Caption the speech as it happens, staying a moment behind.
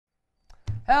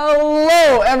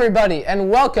Hello, everybody, and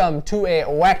welcome to a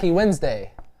Wacky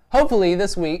Wednesday. Hopefully,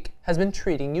 this week has been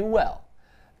treating you well.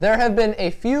 There have been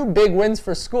a few big wins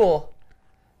for school,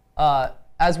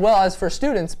 as well as for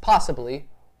students, possibly.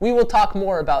 We will talk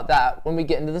more about that when we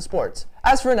get into the sports.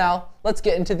 As for now, let's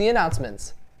get into the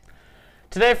announcements.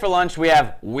 Today for lunch, we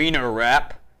have wiener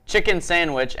wrap, chicken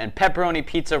sandwich and pepperoni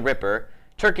pizza ripper,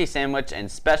 turkey sandwich,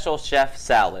 and special chef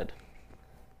salad.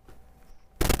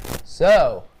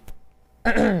 So,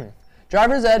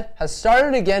 driver's ed has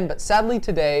started again, but sadly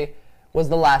today was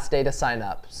the last day to sign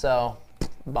up. So,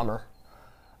 bummer.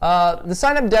 The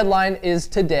sign-up deadline is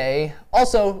today.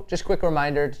 Also, just a quick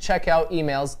reminder to check out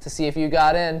emails to see if you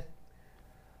got in.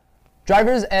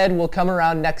 Driver's ed will come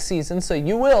around next season, so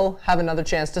you will have another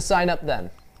chance to sign up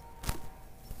then.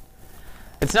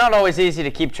 It's not always easy to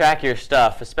keep track of your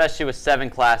stuff, especially with 7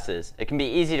 classes. It can be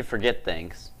easy to forget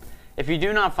things. If you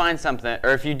do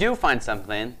find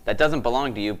something that doesn't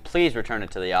belong to you, please return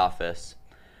it to the office.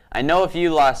 I know if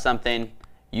you lost something,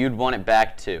 you'd want it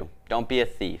back too. Don't be a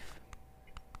thief.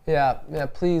 Yeah,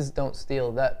 please don't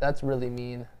steal. That's really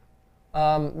mean.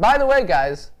 By the way,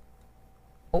 guys,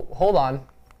 hold on.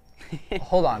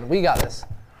 Hold on, we got this.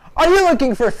 Are you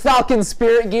looking for Falcon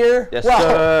Spirit gear? Yes,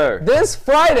 sir. This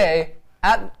Friday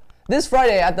at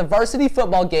the varsity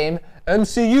football game,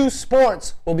 MCU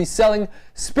Sports will be selling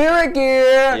Spirit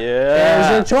gear.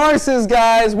 Yeah. Here's your choices,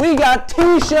 guys. We got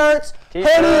T-shirts,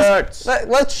 hoodies.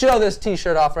 Let's show this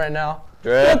T-shirt off right now.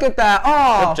 Drip. Look at that.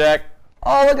 Oh. Drip check.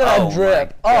 Oh, look at that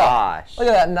drip. My gosh. Oh,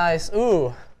 look at that nice.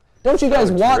 Ooh. Don't you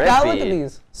guys want that? Look at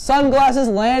these. Sunglasses,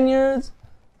 lanyards,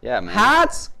 yeah, man.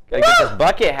 hats. Gotta get this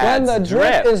bucket hat. When the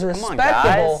drip is respectable. Come on,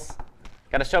 guys.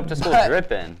 Gotta show up to school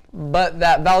dripping. But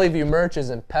that Valley View merch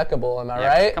is impeccable, am I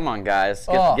right? Come on, guys.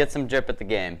 Get some drip at the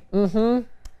game. Mm-hmm.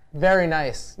 Very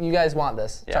nice. You guys want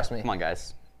this. Yeah, Trust me. Come on,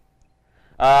 guys.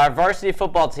 Our varsity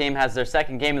football team has their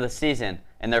second game of the season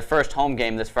and their first home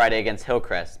game this Friday against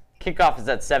Hillcrest. Kickoff is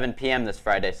at 7 p.m. this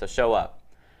Friday, so show up.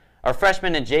 Our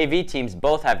freshman and JV teams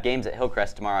both have games at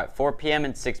Hillcrest tomorrow at 4 p.m.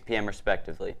 and 6 p.m.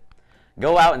 respectively.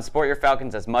 Go out and support your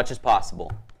Falcons as much as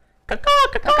possible.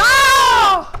 Caw-caw,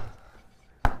 caw-caw!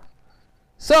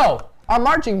 So, our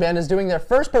marching band is doing their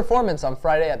first performance on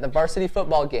Friday at the varsity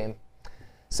football game.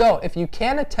 So, if you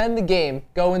can attend the game,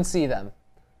 go and see them.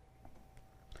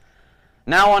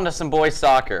 Now on to some boys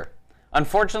soccer.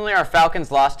 Unfortunately, our Falcons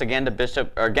lost again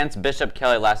to against Bishop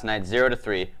Kelly last night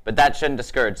 0-3, but that shouldn't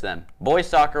discourage them. Boys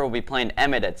soccer will be playing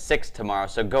Emmett at 6 tomorrow,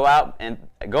 so go out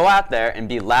there and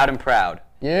be loud and proud.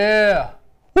 Yeah.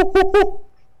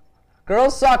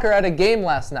 Girls soccer had a game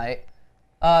last night.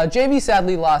 JV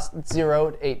sadly lost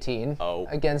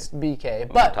 0-18 against BK,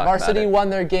 but varsity won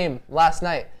their game last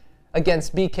night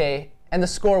against BK, and the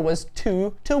score was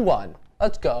 2-1.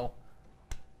 Let's go.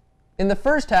 In the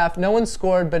first half, no one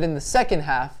scored, but in the second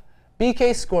half,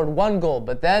 BK scored 1 goal.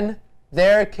 But then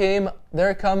there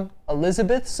come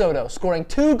Elizabeth Soto scoring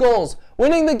 2 goals,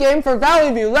 winning the game for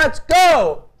Valley View. Let's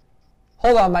go!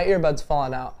 Hold on, my earbud's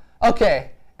falling out.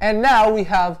 Okay, and now we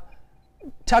have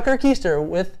Tucker Keister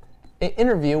with an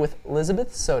interview with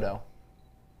Elizabeth Soto.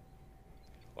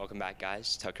 Welcome back,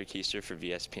 guys. Tucker Keister for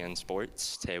Vspn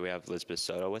Sports. Today we have Elizabeth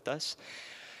Soto with us.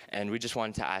 And we just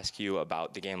wanted to ask you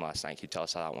about the game last night. Can you tell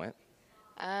us how that went?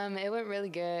 It went really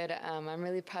good. I'm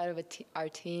really proud of our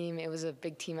team. It was a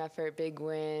big team effort, big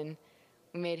win.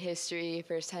 We made history,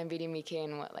 first time beating Mike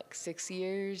in, 6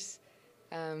 years?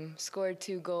 Scored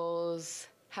 2 goals,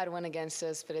 had one against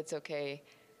us, but it's okay.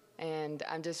 And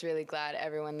I'm just really glad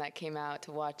everyone that came out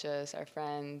to watch us, our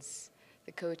friends,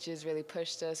 the coaches really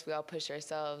pushed us. We all pushed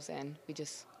ourselves, and we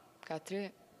just got through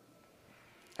it.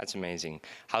 That's amazing.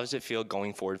 How does it feel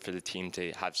going forward for the team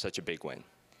to have such a big win?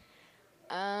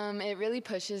 It really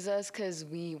pushes us because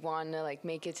we want to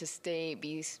make it to state,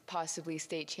 be possibly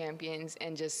state champions,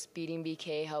 and just beating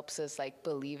BK helps us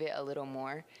believe it a little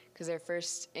more because they're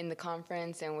first in the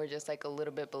conference and we're just a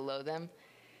little bit below them.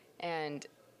 And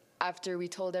after we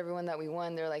told everyone that we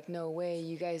won, they're like, "No way,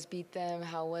 you guys beat them.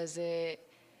 How was it?"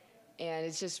 And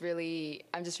I'm just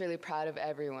really proud of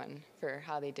everyone for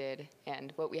how they did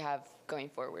and what we have going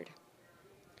forward.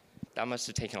 That must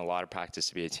have taken a lot of practice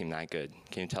to be a team that good.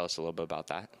 Can you tell us a little bit about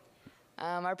that?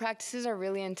 Our practices are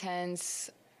really intense.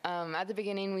 At the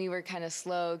beginning, we were kind of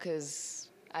slow because,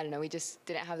 I don't know, we just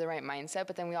didn't have the right mindset.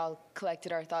 But then we all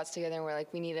collected our thoughts together and we're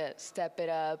like, we need to step it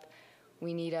up.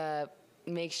 We need to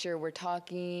make sure we're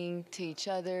talking to each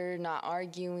other, not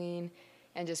arguing,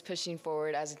 and just pushing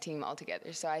forward as a team all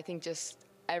together. So I think just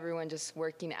everyone just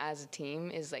working as a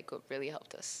team is what really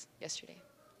helped us yesterday.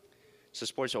 So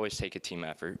sports always take a team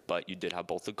effort, but you did have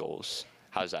both the goals.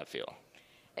 How does that feel?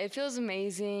 It feels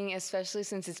amazing, especially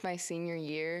since it's my senior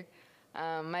year.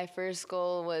 My first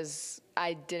goal was,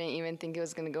 I didn't even think it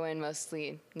was going to go in.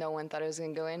 Mostly no one thought it was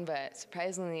going to go in, but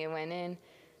surprisingly it went in.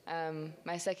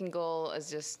 My second goal is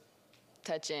just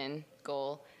touch-in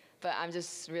goal, but I'm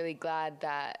just really glad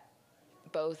that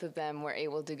both of them were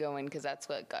able to go in because that's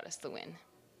what got us the win.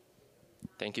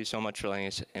 Thank you so much for letting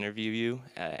us interview you.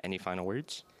 Any final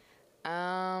words?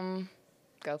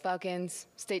 Go Falcons,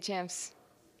 state champs.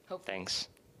 Hope. Thanks.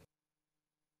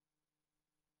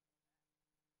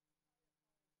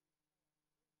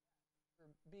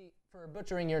 For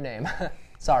butchering your name.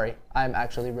 Sorry, I'm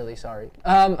actually really sorry.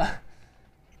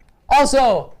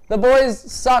 Also, the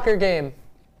boys' soccer game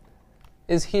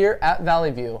is here at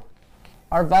Valley View.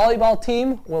 Our volleyball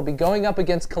team will be going up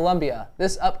against Columbia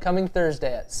this upcoming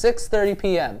Thursday at 6:30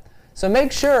 p.m. So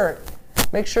make sure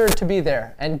to be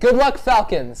there. And good luck,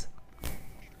 Falcons.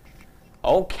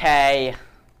 Okay.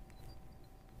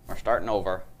 We're starting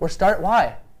over.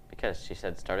 Why? Because she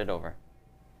said start it over.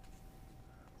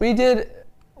 We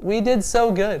did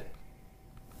so good.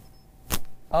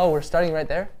 Oh, we're starting right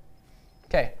there?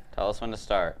 Okay. Tell us when to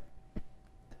start.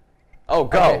 Oh,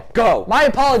 go, go. My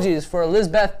apologies for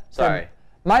Lizbeth. Sorry.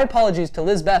 My apologies to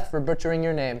Lizbeth for butchering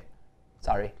your name.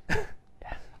 Sorry.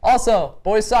 Also,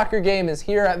 boys soccer game is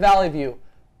here at Valley View.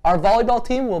 Our volleyball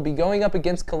team will be going up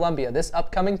against Columbia this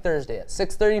upcoming Thursday at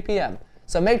 6:30 p.m.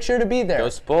 So make sure to be there. Go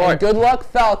Sports. And good luck,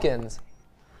 Falcons.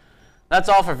 That's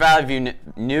all for Valley View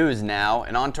news now,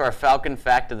 and on to our Falcon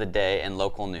Fact of the Day and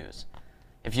local news.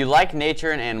 If you like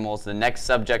nature and animals, the next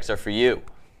subjects are for you.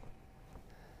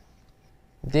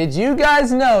 Did you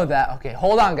guys know that? Okay,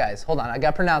 hold on, guys. Hold on. I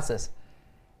gotta pronounce this.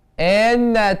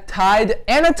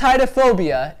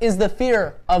 Anatidophobia is the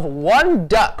fear of one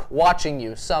duck watching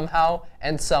you somehow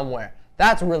and somewhere.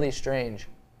 That's really strange.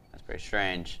 That's pretty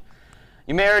strange.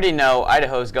 You may already know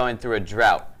Idaho is going through a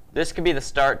drought. This could be the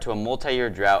start to a multi-year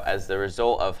drought as the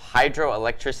result of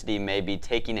hydroelectricity may be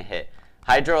taking a hit.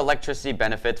 Hydroelectricity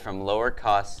benefits from lower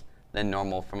costs than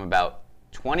normal from about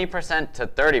 20% to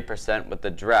 30% with the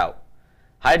drought.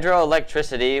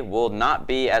 Hydroelectricity will not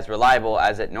be as reliable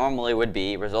as it normally would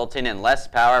be, resulting in less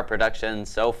power production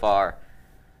so far.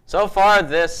 So far,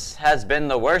 this has been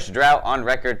the worst drought on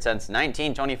record since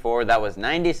 1924. That was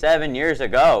 97 years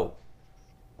ago.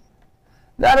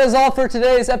 That is all for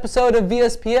today's episode of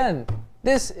VSPN.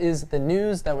 This is the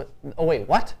news that was... Oh, wait,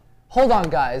 what? Hold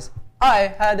on, guys.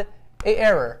 I had an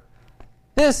error.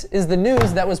 This is the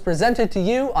news that was presented to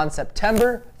you on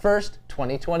September 1st,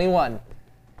 2021.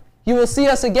 You will see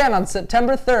us again on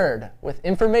September 3rd with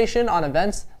information on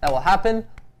events that will happen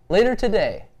later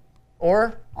today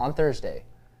or on Thursday.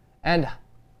 And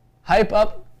hype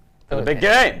up for the big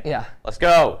game. Yeah. Let's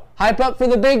go. Hype up for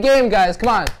the big game, guys. Come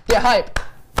on. Get hype.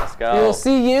 Let's go. We will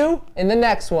see you in the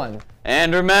next one.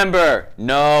 And remember,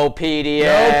 no PDA.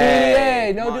 No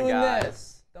PDA. No Come on, doing guys.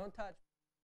 this. Don't touch.